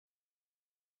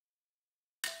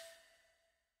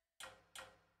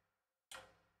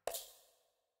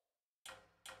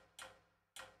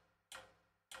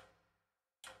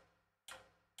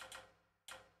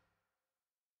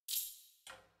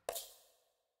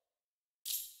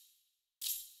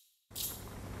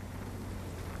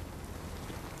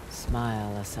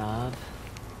Smile, Asav.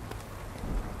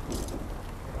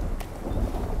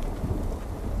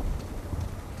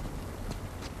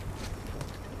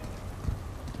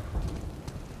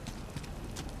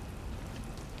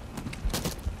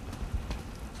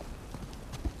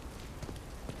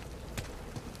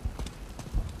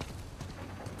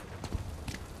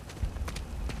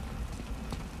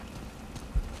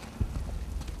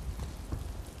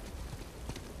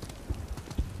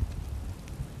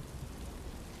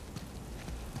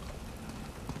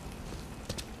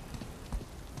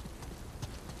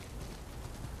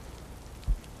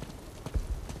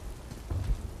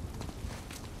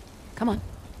 Come on.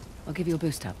 I'll give you a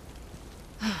boost up.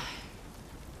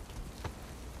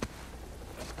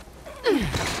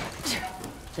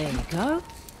 There you go.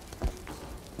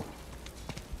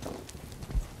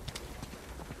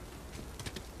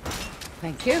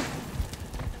 Thank you.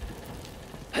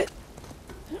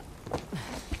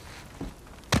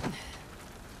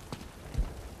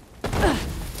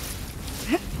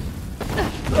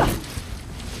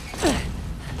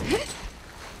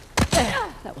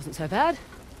 That wasn't so bad.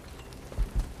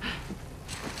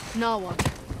 Now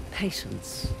what?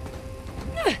 Patience.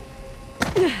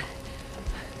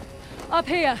 Up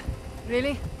here.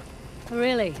 Really?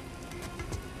 Really.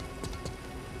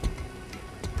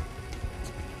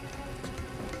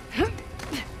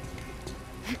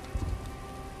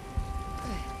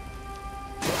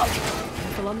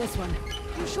 Careful on this one.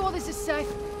 You sure this is safe?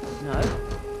 No.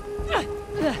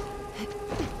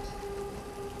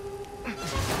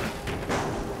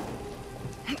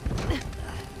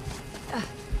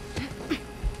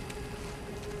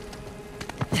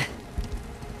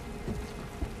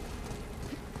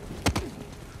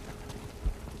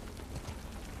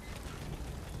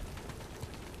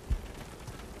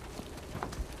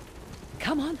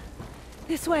 Come on.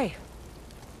 This way.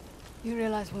 You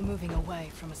realize we're moving away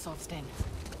from Asav's den?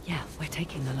 Yeah, we're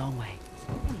taking the long way.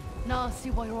 Now I see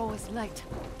why you're always late.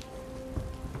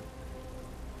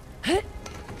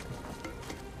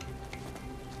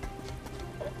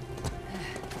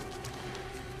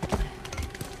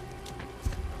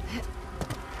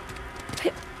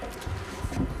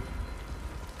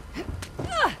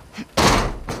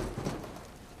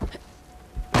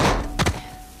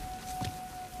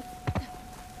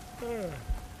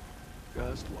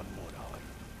 Just one more hour.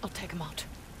 I'll take him out.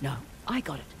 No, I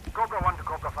got it. Cobra 1 to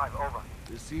Cobra 5, over.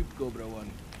 Received, Cobra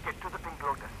 1. Get to the Pink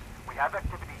Lotus. We have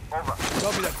activity, over.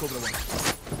 Copy that, Cobra 1.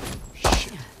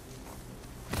 Shit.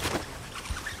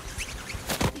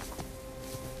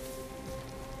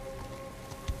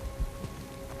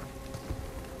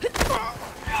 Quick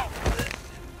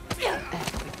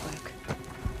work.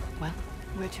 Well,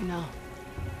 where to now?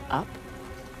 Up.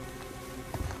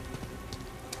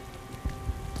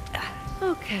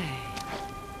 Okay.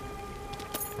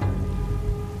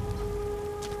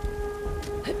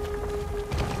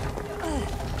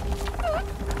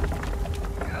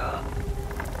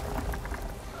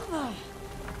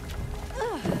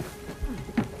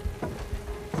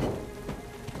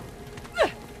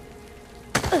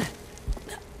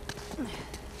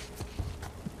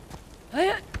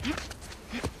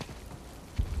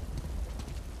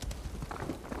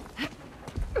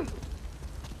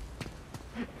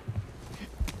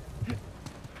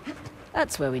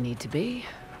 That's where we need to be,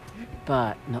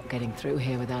 but not getting through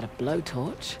here without a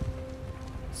blowtorch.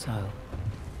 So,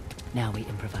 now we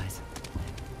improvise.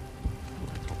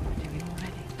 We're doing already.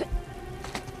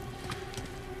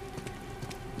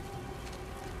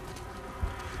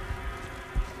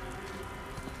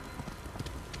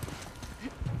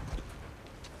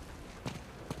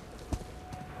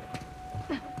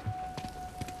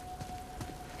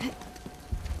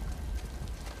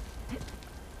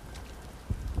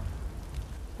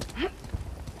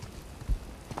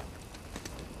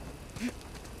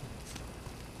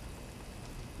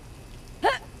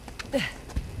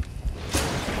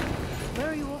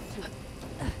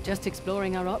 Just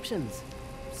exploring our options.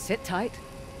 Sit tight.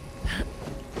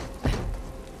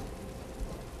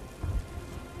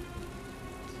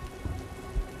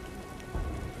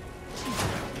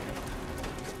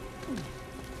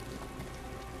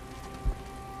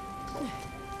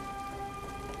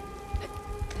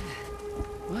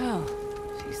 Well,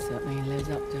 she certainly lives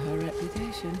up to her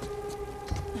reputation.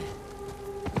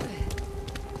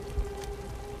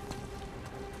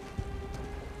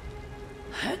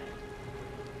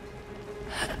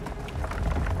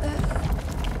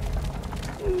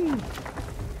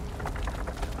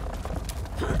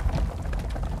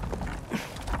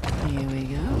 Here we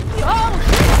go. Oh!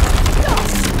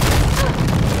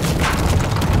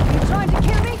 You trying to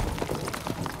kill me?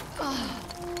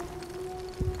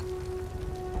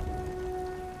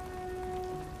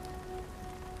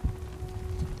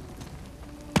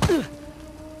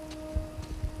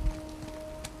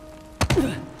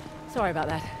 Sorry about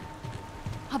that.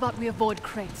 How about we avoid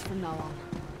crates from now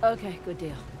on? Okay, good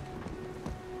deal.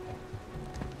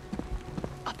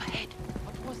 Up ahead.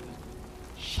 What was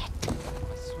that? Shit. I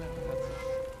swear that's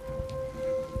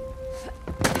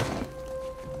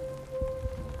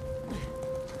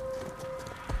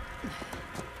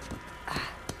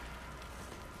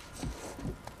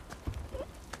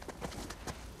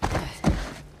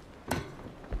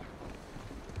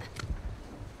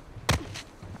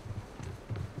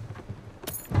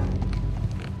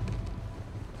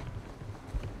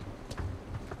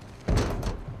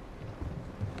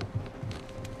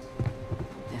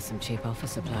There's some cheap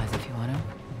office supplies if you want them.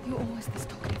 You're always this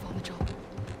talkative on the job.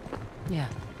 Yeah.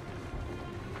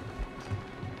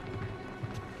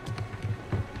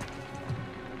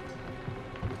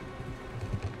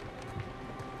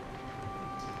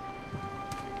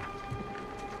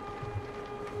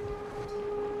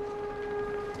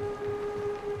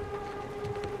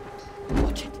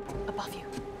 Watch it. Above you.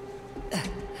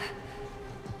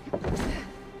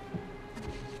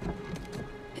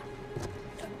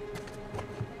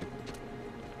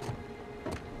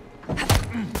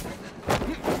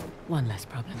 One less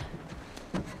problem.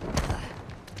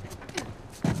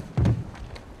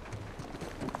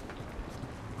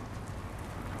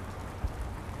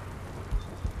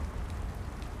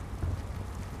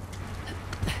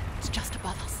 It's just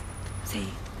above us. See,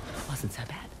 it wasn't so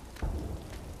bad.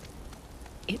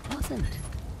 It wasn't.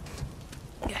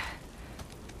 Yeah.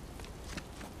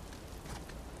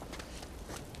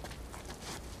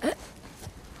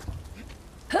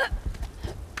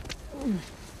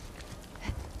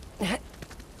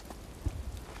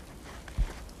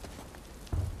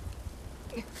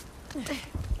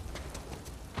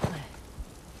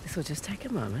 This will just take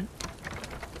a moment.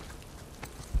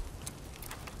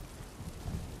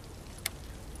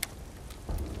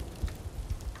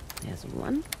 There's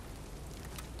one.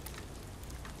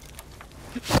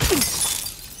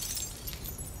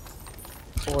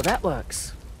 Oh, that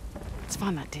works. Let's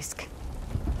find that disc.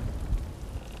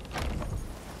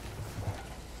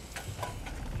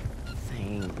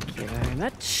 Thank you very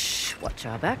much. Watch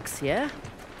our backs, yeah?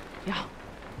 Yeah.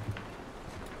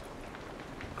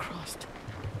 Christ.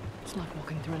 It's like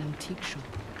walking through an antique shop.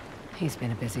 He's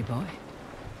been a busy boy.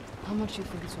 How much do you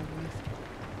think it's all worth?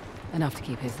 Enough to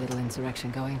keep his little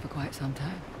insurrection going for quite some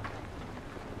time.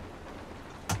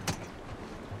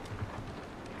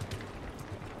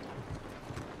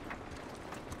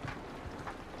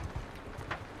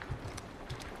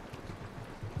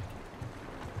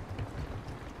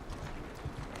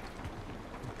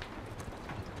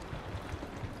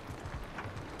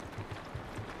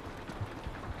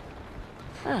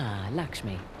 Ah,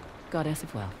 Lakshmi, goddess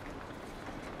of wealth.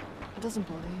 It doesn't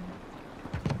bother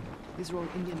you. These are all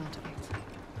Indian artifacts.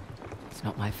 It's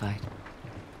not my fight.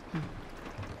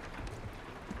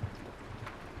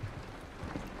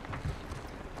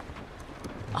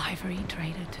 Ivory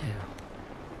trader too.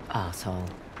 Arsehole.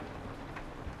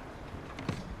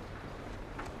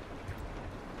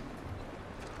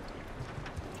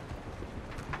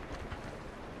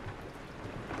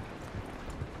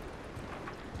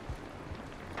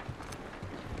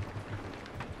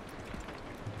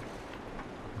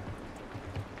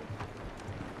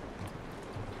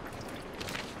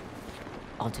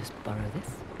 I'll just borrow this.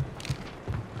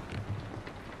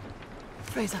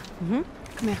 Frazer, Mm-hmm.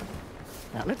 come here.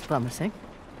 That looks promising.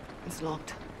 It's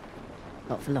locked.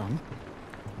 Not for long.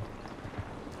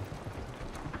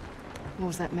 What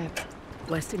was that map?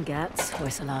 Western Ghats,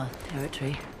 Hoysala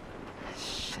territory.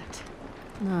 Shit.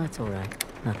 No, it's all right.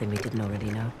 Nothing we didn't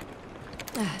already know.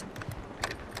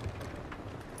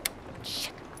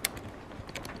 Shit.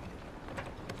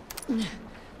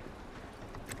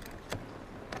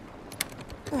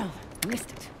 Oh,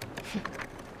 missed it.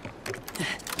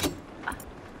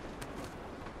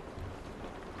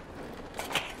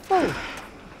 Oh.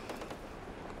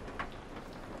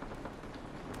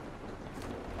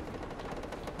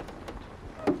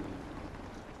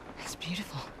 It's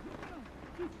beautiful.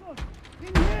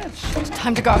 Shit,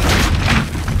 time to go.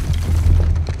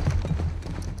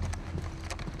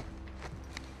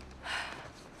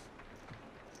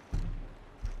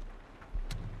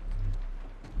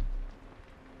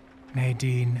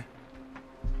 Nadine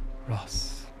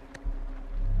Ross.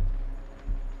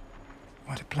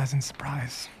 What a pleasant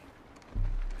surprise.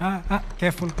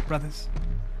 Careful, brothers.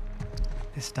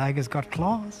 This tiger's got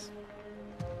claws.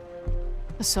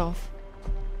 A sov.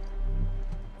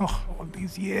 Oh, all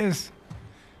these years.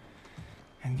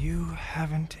 And you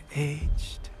haven't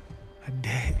aged a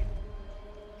day.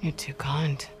 You're too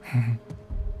kind. Are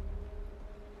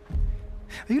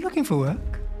you looking for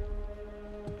work?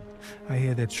 I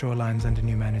hear that shoreline's under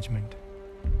new management.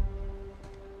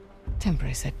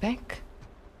 Temporary setback.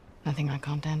 Nothing I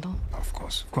can't handle. Of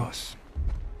course, of course.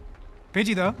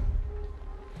 Pity though.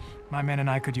 My men and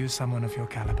I could use someone of your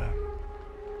caliber.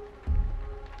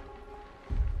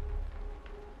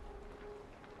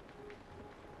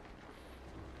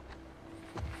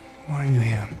 Why are you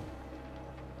here?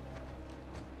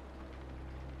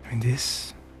 I mean,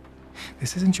 this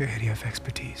isn't your area of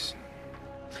expertise.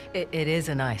 It is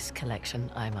a nice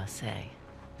collection, I must say.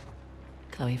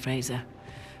 Chloe Frazer,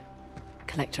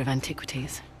 collector of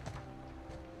antiquities.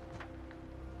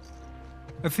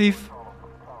 A thief?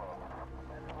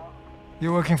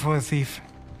 You're working for a thief.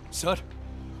 Sir,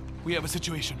 we have a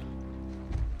situation.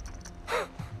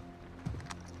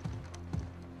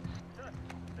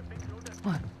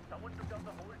 What?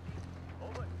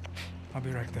 I'll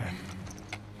be right there.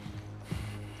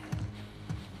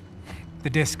 The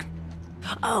disc.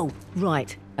 Oh,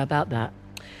 right. About that.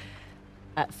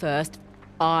 At first,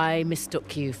 I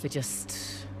mistook you for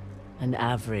just an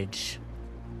average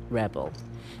rebel.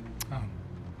 Oh.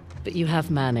 But you have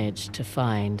managed to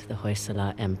find the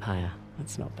Hoysala Empire.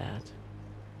 That's not bad.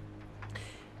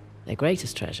 Their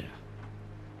greatest treasure,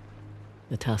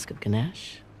 the Tusk of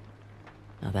Ganesh.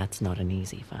 Now that's not an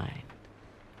easy find.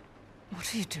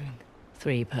 What are you doing?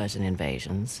 3 Persian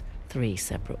invasions, 3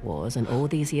 separate wars, and all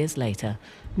these years later,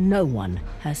 no one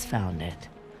has found it.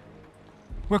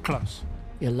 We're close.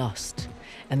 You're lost.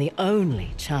 And the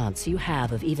only chance you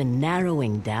have of even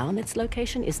narrowing down its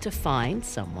location is to find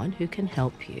someone who can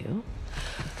help you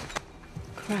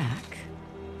crack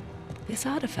this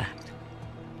artifact.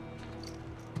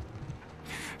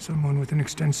 Someone with an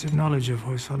extensive knowledge of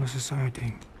Hoysala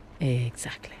society.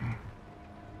 Exactly.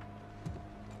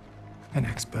 An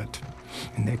expert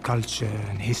in their culture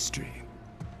and history.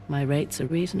 My rates are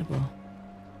reasonable.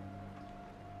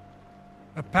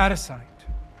 A parasite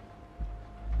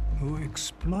who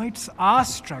exploits our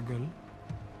struggle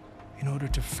in order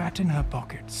to fatten her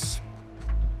pockets.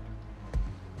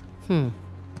 So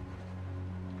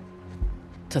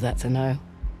that's a no.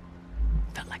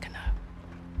 Felt like a no.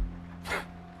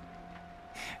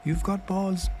 You've got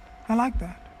balls. I like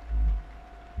that.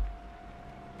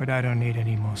 But I don't need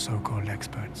any more so-called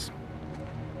experts.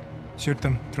 Shoot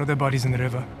them. Throw their bodies in the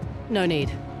river. No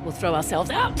need. We'll throw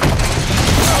ourselves out.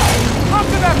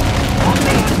 After them!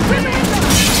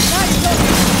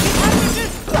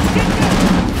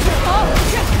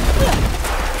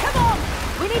 Come on!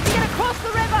 We need to get across the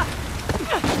river!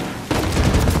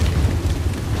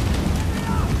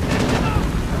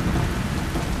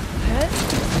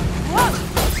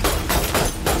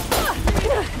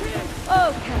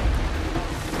 Okay.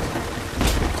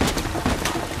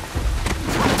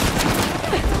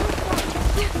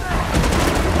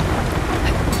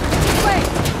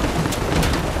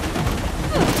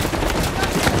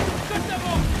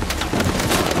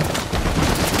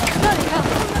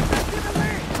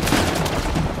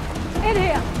 In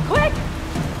here! Quick!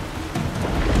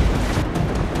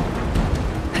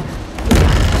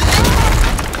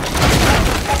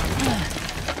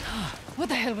 What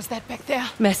the hell was that back there?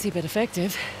 Messy but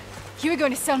effective. You were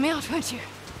going to sell me out, weren't you?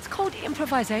 It's called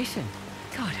improvisation.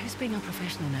 God, who's being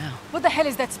unprofessional now? What the hell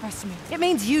is that supposed to mean? It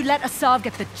means you let Asav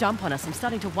get the jump on us. I'm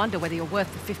starting to wonder whether you're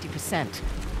worth the 50%.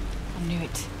 I knew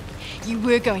it. You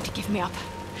were going to give me up.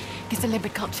 Guess the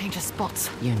leopard can't change her spots.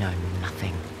 You know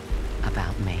nothing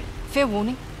about me. Fair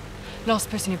warning. Last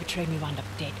person who betrayed me wound up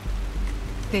dead.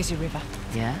 There's your river.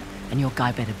 Yeah? And your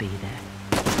guy better be there.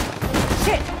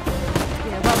 Shit!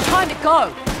 Yeah, well, time to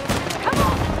go! Come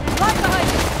on! Right behind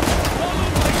you!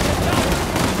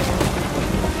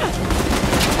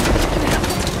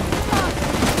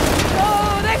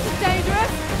 Oh, this is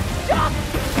dangerous! Jump!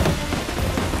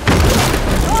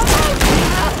 Oh,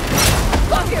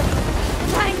 got you!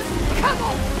 Thanks! Come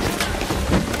on!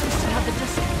 You still have the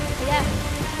disc? Yeah.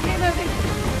 Keep moving.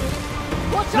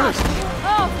 Watch out!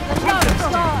 Oh, the love of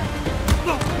God!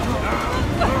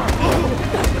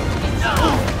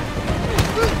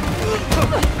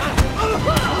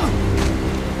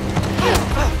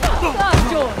 Last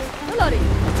doors! Bloody!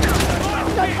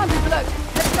 Don't come to below!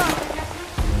 Let's go!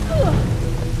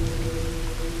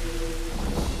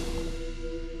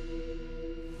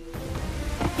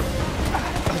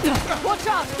 Watch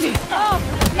out! Oh,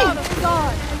 for the love of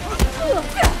God!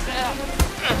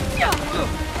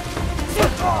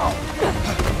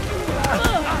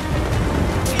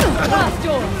 Last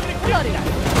door! Bloody!